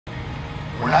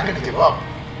We're not going to give up.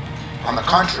 On the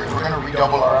contrary, we're going to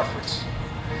redouble our efforts.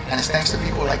 And it's thanks to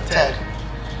people like Ted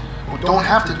who don't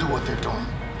have to do what they're doing.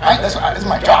 That's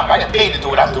my job. I get paid to do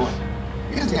what I'm doing.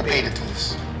 He doesn't get paid to do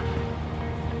this.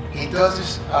 He does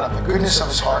this out of the goodness of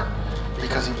his heart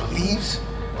because he believes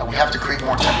that we have to create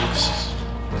more tech businesses,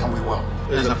 and we will.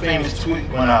 There's a famous tweet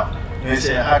went out, and they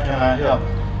said, "How can I help?"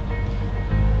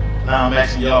 Now I'm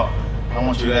asking y'all. I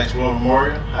want you to ask Florida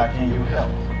Memorial, how can you help?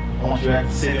 I want you to ask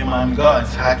the city of Miami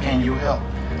Gardens, how can you help?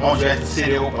 I want you to ask the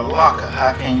city of Opa-locka,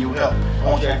 how can you help? I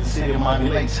want you to ask the city of Miami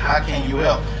Lakes, how can you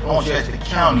help? I want you to ask the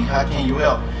county, how can you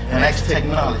help? And ask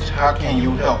Technology, how can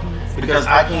you help? Because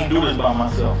I can't do this by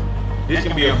myself. This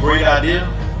can be a great idea,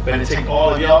 but it takes all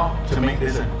of y'all to make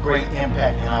this a great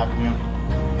impact in our community.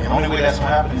 And the only way that's gonna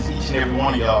happen is each and every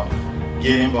one of y'all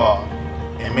get involved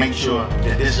and make sure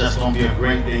that this is just gonna be a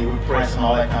great day with press and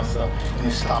all that kind of stuff, and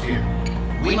it stop here.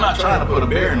 We're not trying to put a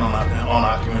barrier on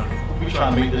our community. We're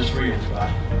trying to make this free,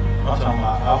 everybody. I'm talking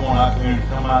about, I want our community to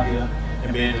come out here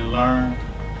and be able to learn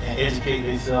and educate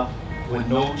themselves with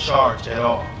no charge at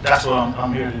all. That's what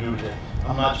I'm here to do today.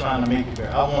 I'm not trying to make it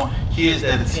fair. I want kids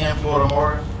that attend Florida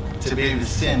Memorial to be able to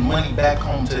send money back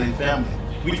home to their family.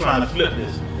 We're trying to flip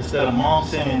this. Instead of mom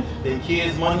sending their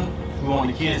kids money, we want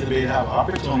the kids to be able to have an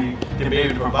opportunity to be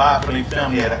able to provide for their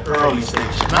family at an early stage,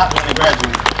 not when they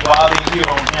graduate, while they're here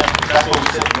on campus. That's what we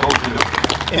set the goal to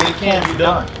do. And it can be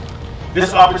done.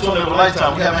 This opportunity of a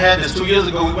lifetime, we haven't had this. 2 years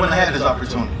ago, we wouldn't have had this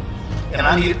opportunity. And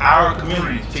I need our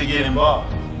community to get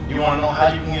involved. You want to know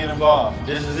how you can get involved?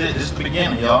 This is it. This is the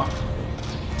beginning, y'all.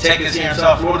 Tech is here in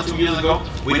South Florida 2 years ago.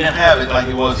 We didn't have it like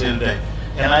it was here today.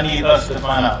 And I need us to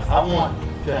find out. I want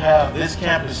to have this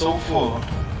campus so full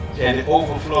that it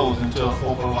overflows into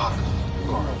Opa-locka.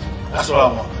 That's what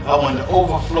I want. I want it to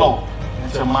overflow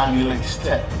into Miami Lakes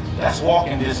Tech. That's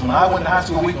walking distance. When I went to high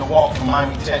school, we can walk from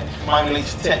Miami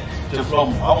Lakes Tech to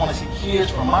Flomo. I want to see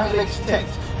kids from Miami Lakes Tech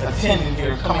attending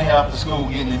here, coming here after school,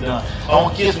 getting it done. I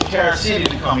want kids from Carol City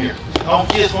to come here. I want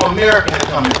kids from American to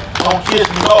come here. I want kids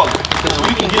from Northern. Because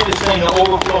we can get this thing to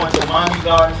overflow into Miami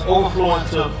Gardens, overflow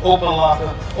into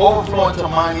Opa-locka, overflow into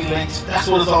Miami Lakes. That's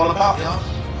what it's all about, y'all.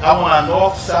 I want our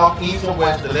north, south, east, and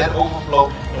west to let it overflow,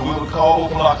 and we would call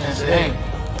Opa-locka and say,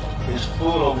 hey, it's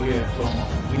full over here at Flomo.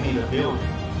 We need a building.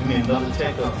 We need another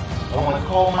tech up. I want to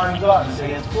call Miami Gardens and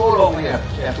say, it's full over here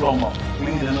at Flomo. We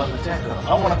need another tech up.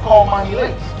 I want to call Miami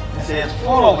Lakes and say, it's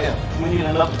full over here. We need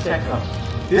another tech up.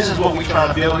 This is what we're trying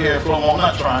to build here at Flomo. I'm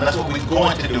not trying. That's what we're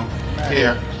going to do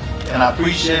here. And I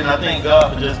appreciate it, and I thank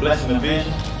God for just blessing the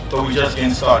vision, but we're just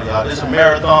getting started, y'all. This is a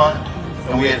marathon,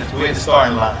 and we're at the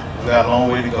starting line. We got a long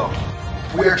way to go.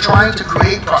 We are trying to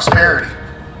create prosperity.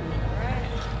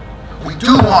 We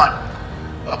do want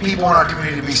people in our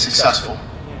community to be successful.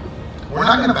 We're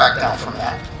not going to back down from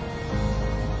that.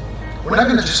 We're not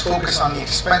going to just focus on the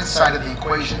expense side of the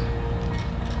equation.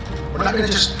 We're not going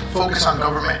to just focus on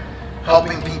government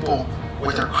helping people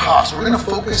with their costs. We're going to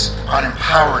focus on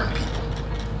empowering people.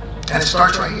 And it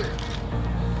starts right here.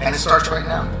 And it starts right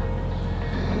now.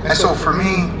 And so for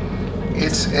me,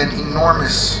 it's an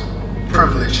enormous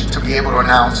privilege to be able to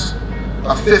announce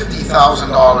a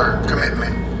 $50,000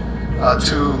 commitment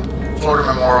to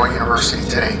Florida Memorial University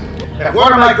today. And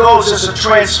one of my goals is to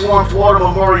transform Florida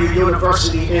Memorial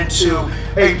University into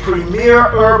a premier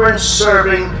urban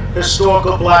serving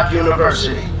historical black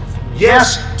university.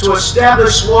 Yes, to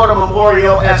establish Florida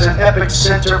Memorial as an epic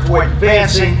center for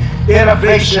advancing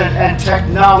innovation and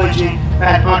technology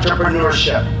and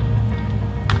entrepreneurship.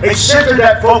 A center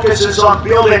that focuses on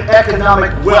building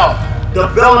economic wealth,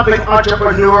 developing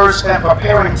entrepreneurs, and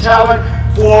preparing talent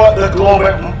for the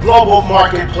global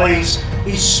marketplace,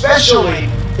 especially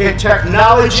in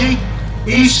technology,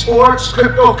 esports,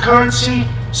 cryptocurrency,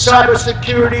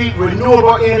 cybersecurity,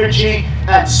 renewable energy,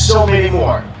 and so many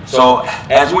more. So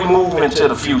as we move into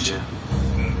the future,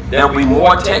 there'll be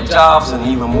more tech jobs and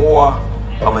even more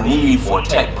of a need for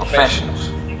tech professionals.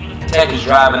 Tech is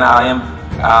driving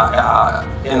our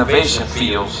innovation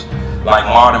fields like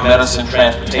modern medicine,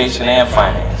 transportation, and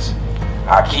finance.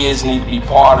 Our kids need to be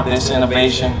part of this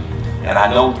innovation, and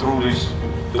I know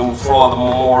through Florida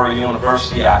Memorial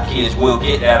University, our kids will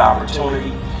get that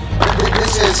opportunity.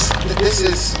 This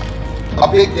is a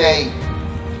big day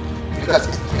because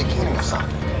it's the beginning of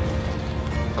something.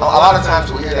 A lot of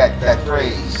times we hear that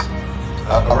phrase,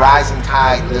 a rising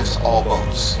tide lifts all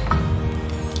boats.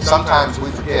 Sometimes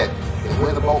we forget that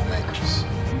we're the boat makers.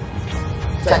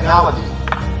 Technology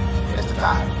is the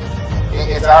tide.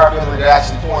 It's our ability to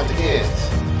actually point to kids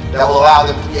that will allow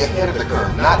them to be ahead of the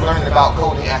curve, not learning about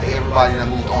coding after everybody that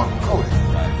moved on from coding.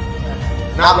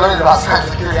 Not learning about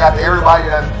cybersecurity after everybody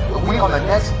that we on the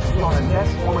next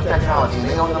form of technology and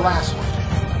they on the last one.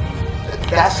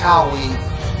 that's how we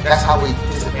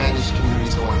disadvantage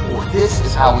communities going forward. This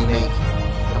is how we make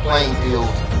the playing field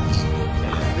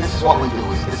even. This is what we do.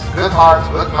 It's good hearts,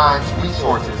 good minds,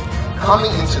 resources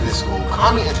coming into this school,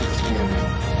 coming into this community,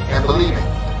 and believing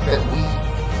that we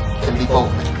can be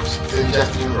both members in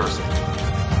just the university.